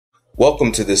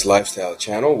Welcome to this lifestyle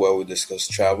channel where we discuss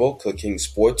travel, cooking,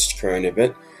 sports, current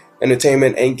event,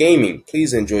 entertainment, and gaming.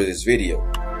 Please enjoy this video.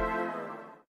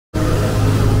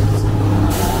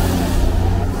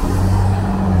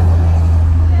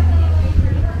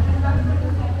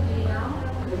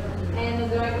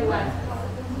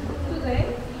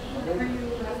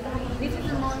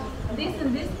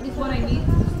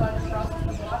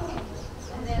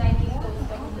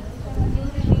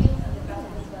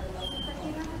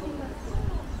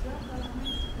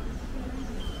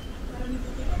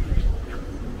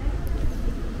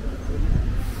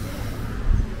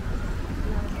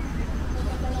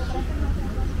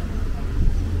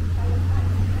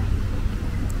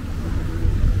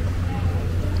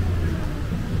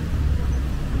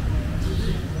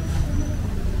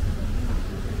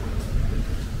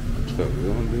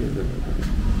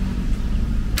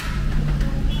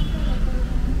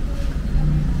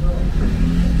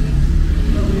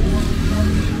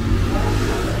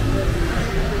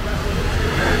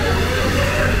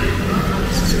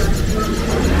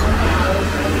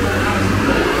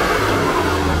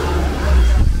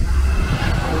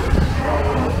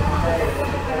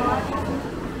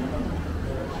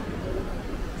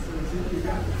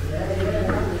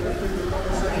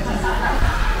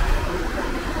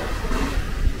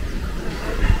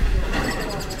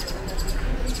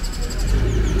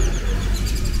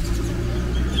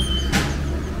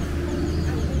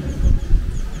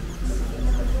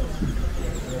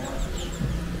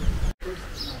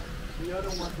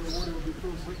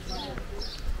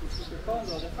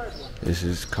 This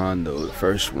is Condo, the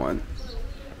first one.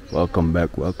 Welcome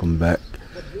back, welcome back.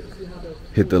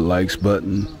 Hit the likes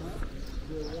button.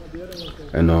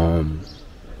 And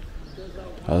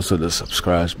also the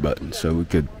subscribe button so we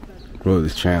could grow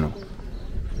this channel.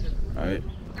 Alright.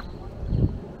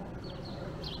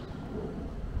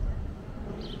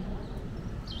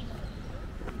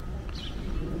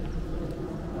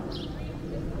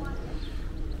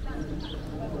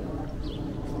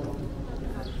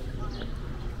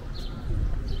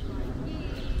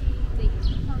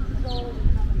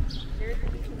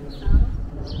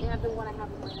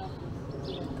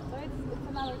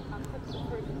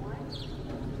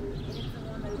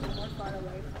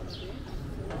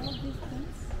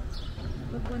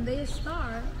 But when they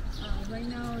start, right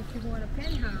now, if you go in a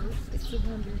penthouse, it's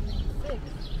 296,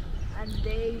 and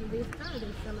they start,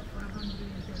 they sell it for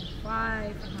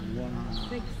 135,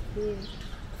 160.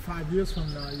 5 years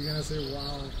from now, you're gonna say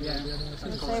wow. Yeah.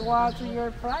 You say wow to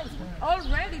your price.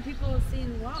 Already, people are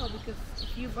saying wow because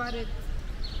if you bought it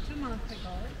 2 months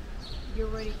ago, you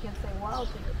already can say wow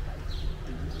to your price.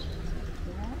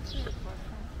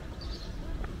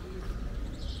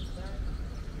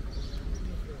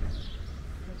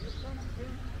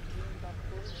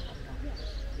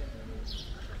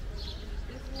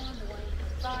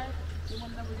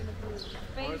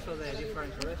 Also, the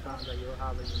different restaurants that you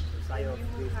have inside of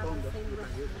this condo, you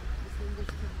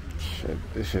can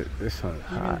use it. This one's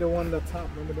hot. Even the one on the top,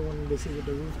 remember the one they say with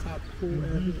the rooftop pool and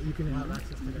everything, you can have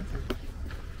access to that too.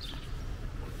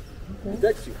 Okay.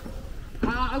 Next you.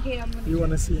 Okay, I'm gonna. You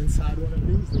want to see inside one of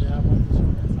these? Do they have one to show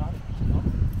inside? No?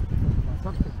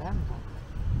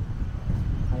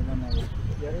 I don't know.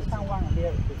 There is someone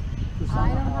here. I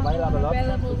don't know if it's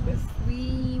available because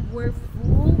we were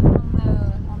full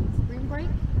on the spring break,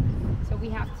 so we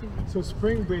have to. So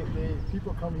spring break,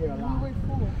 people come here a lot. We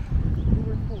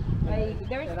were full. Like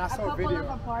there's a couple of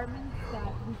apartments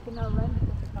that we cannot rent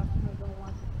because the customers don't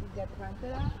want to get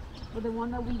rented out. But the one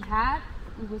that we had,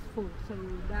 it was full. So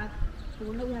that's the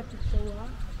one that we have to show up.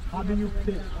 How do you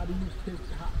pick?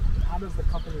 How does the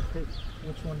company pick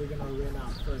which one they're gonna rent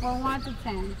out first? From 1 to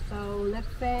 10. So let's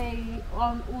say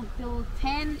until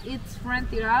 10 it's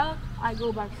rented out, I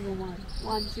go back to the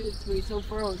 1, 2, 3. So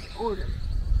for us, order.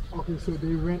 Okay, so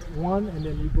they rent one and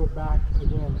then you go back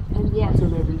again. And yes,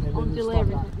 until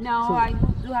everything. Now so, I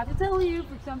do have to tell you,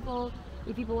 for example,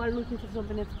 if people are looking for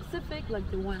something specific, like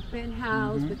the one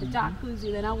penthouse with the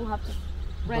jacuzzi, then I will have to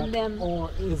rent them.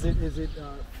 Or is it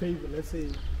favor? Let's say,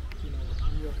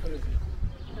 I'm your cousin.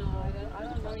 No, I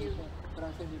don't know you. But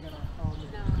I said you're gonna call me.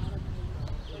 No, I don't know you.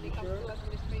 When it comes to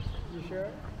administration. You sure?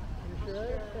 You sure?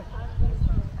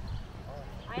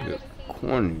 I already see.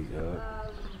 Corny,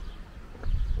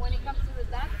 when it comes to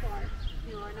that part, I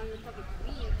know you're talking to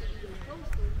me, I think you're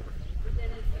supposed to, but then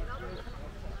it's another.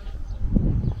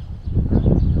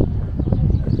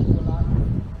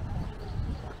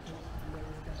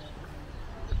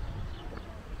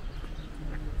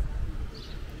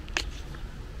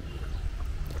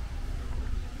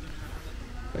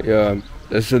 Yeah,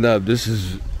 listen up. This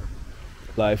is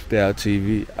Lifestyle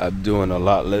TV. I'm doing a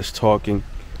lot less talking.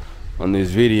 on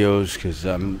these videos because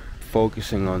I'm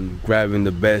focusing on grabbing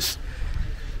the best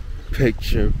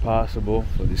picture possible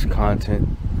for this content.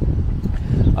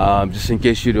 Just in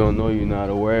case you don't know, you're not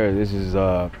aware, this is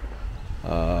a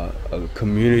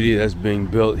community that's being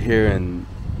built here in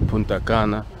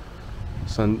Puntacana,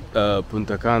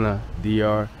 Puntacana,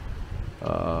 DR,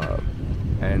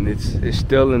 and it's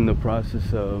still in the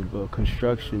process of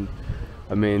construction.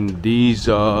 I mean, these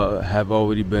have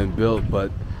already been built,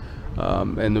 but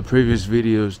in the previous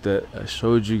videos that I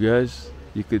showed you guys,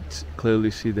 you could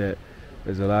clearly see that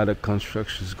there's a lot of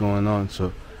constructions going on.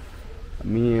 So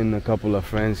me and a couple of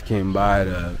friends came by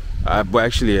to, I have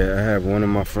one of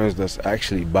my friends that's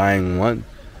actually buying one,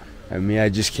 and me, I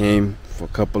just came for a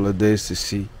couple of days to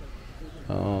see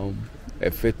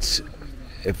if it's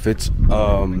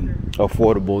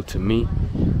affordable to me.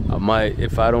 I might,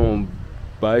 if I don't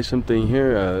buy something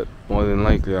here, more than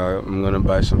likely I'm gonna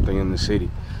buy something in the city.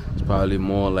 It's probably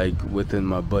more like within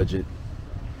my budget.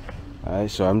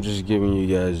 Alright, so I'm just giving you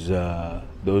guys,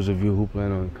 those of you who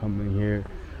plan on coming here,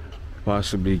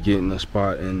 possibly getting a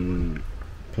spot in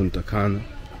Punta Cana.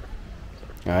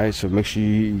 Alright, so make sure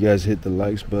you guys hit the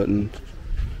likes button,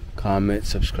 comment,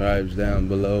 subscribe down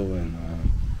below, and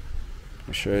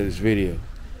share this video.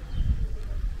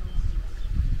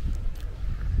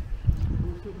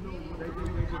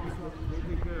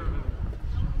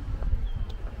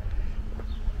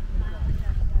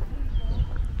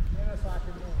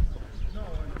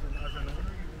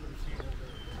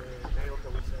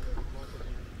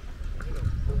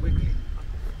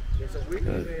 There's a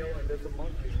weekly mail and there's a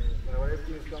monthly mail.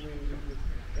 Everything is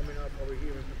coming up over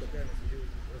here in Puntacana, so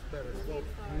it's better. So,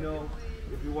 you know,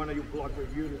 if you want to block your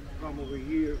unit, come over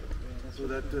here. So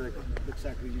that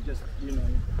exactly, you just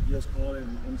call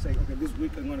and say, okay, this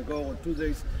week I'm gonna go on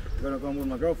Tuesdays. I'm gonna come with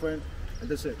my girlfriend, and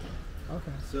that's it.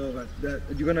 Okay. So that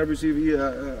you're gonna receive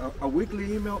a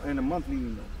weekly email and a monthly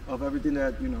email of everything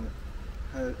that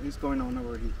is going on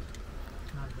over here.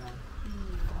 Not bad.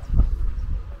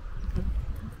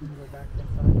 Can you go back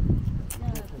inside?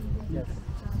 Yes.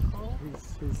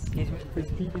 He's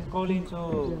calling to.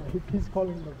 He's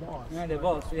calling the boss. Yeah, the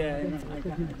boss. Yeah. I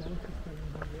think he's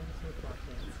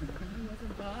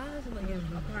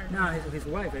No, his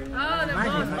wife. Oh, the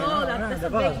boss. Oh, that's a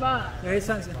big boss. There is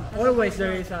always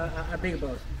there is a big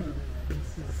boss.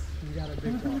 You got a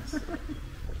big boss.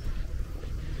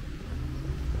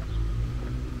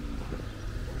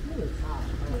 It is hot.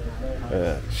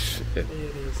 Shit. It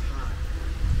is hot.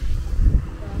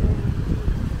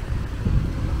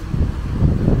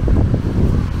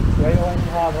 Where you want to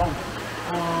have lunch?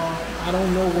 I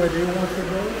don't know where they want to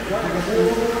go.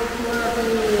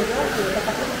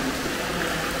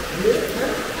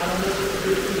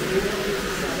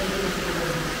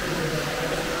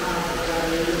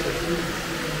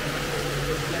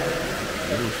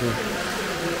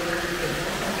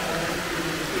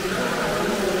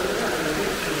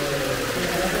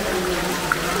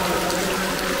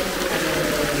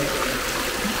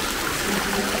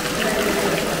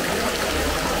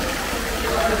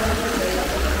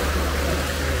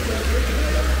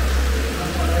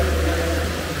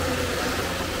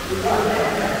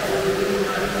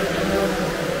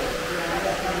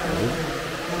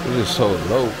 It is so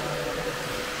low.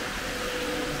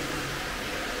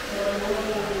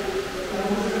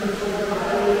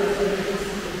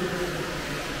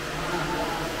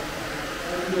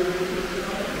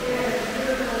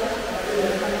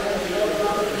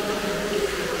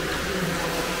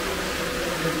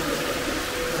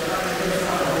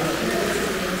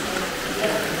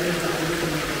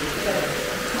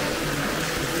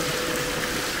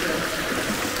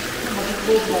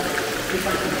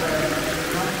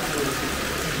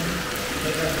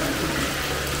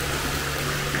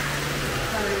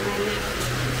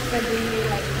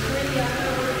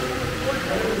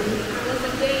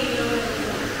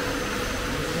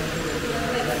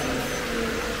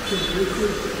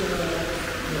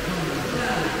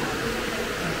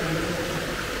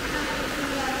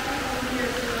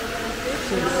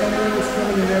 So someone was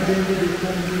coming in there, baby, they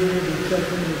come here, they check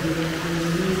in, they do anything you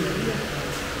need.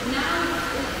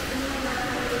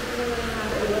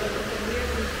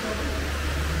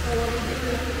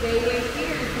 They wait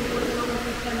here and we're going to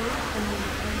pick them up and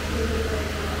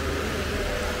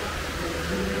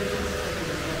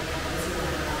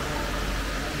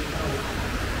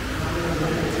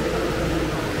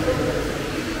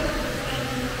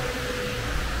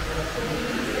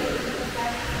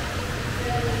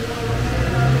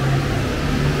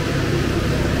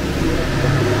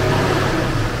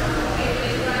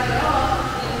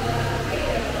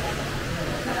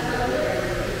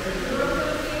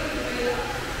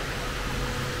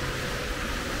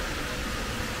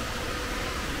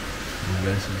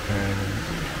best of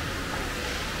paradise.